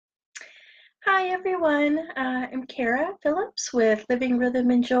Hi everyone, I'm Kara Phillips with Living Rhythm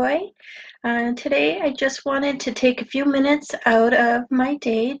and Joy. Today I just wanted to take a few minutes out of my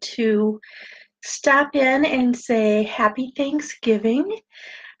day to stop in and say Happy Thanksgiving.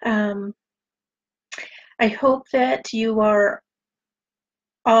 Um, I hope that you are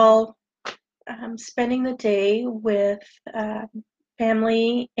all spending the day with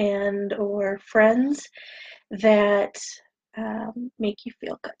family and or friends that make you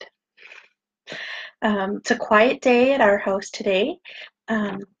feel good. It's a quiet day at our house today.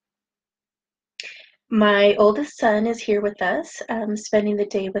 Um, my oldest son is here with us, spending the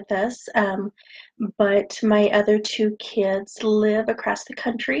day with us, but my other two kids live across the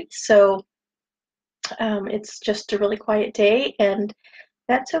country, so it's just a really quiet day, and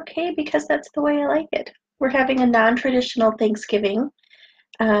that's okay because that's the way I like it. We're having a non-traditional Thanksgiving.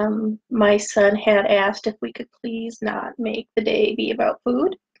 My son had asked if we could please not make the day be about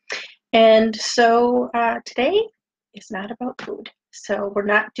food. And so today is not about food. So we're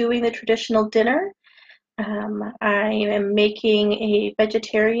not doing the traditional dinner. I am making a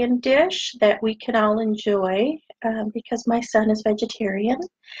vegetarian dish that we can all enjoy because my son is vegetarian.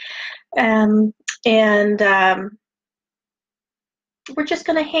 Um, and we're just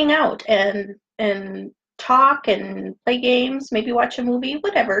going to hang out and talk and play games, maybe watch a movie,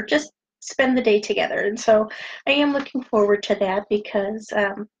 whatever. Just spend the day together. And so I am looking forward to that because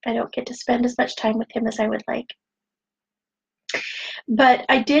I don't get to spend as much time with him as I would like. But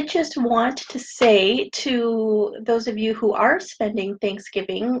I did just want to say to those of you who are spending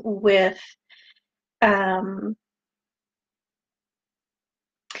Thanksgiving with um,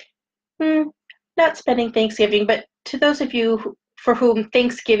 hmm, not spending Thanksgiving, but to those of you for whom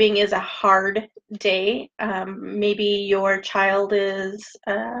Thanksgiving is a hard day, maybe your child is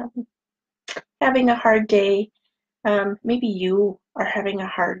having a hard day. Maybe you are having a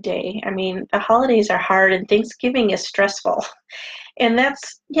hard day. I mean, the holidays are hard and Thanksgiving is stressful. And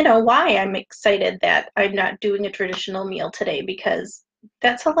that's, why I'm excited that I'm not doing a traditional meal today because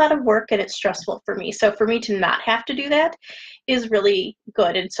that's a lot of work and it's stressful for me. So for me to not have to do that is really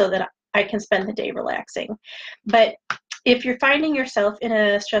good. And so that I can spend the day relaxing. But if you're finding yourself in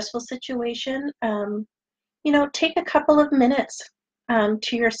a stressful situation, take a couple of minutes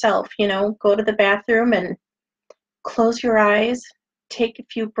to yourself, go to the bathroom and close your eyes, take a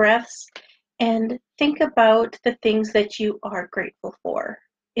few breaths, and think about the things that you are grateful for.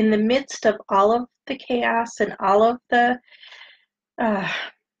 In the midst of all of the chaos and all of the, uh,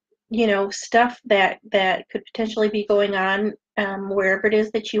 stuff that could potentially be going on wherever it is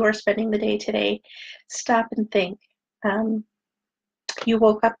that you are spending the day today, stop and think. Um, you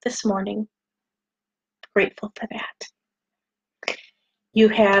woke up this morning, grateful for that. You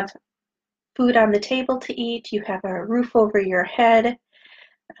have food on the table to eat. You have a roof over your head.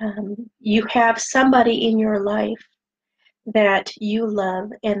 You have somebody in your life that you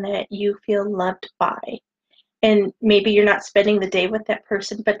love and that you feel loved by. And maybe you're not spending the day with that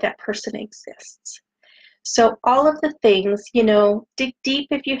person, but that person exists. So all of the things, dig deep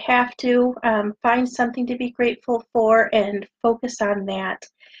if you have to, find something to be grateful for and focus on that.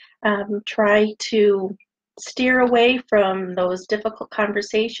 Try to steer away from those difficult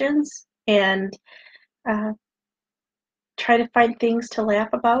conversations and uh, try to find things to laugh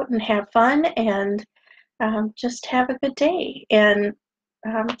about and have fun and just have a good day. And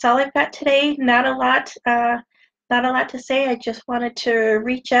that's all I've got today. Not a lot to say. I just wanted to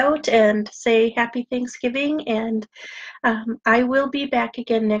reach out and say happy Thanksgiving, and I will be back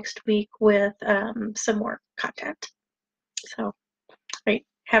again next week with some more content. So, right,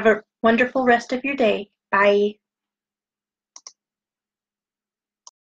 have a wonderful rest of your day. Bye.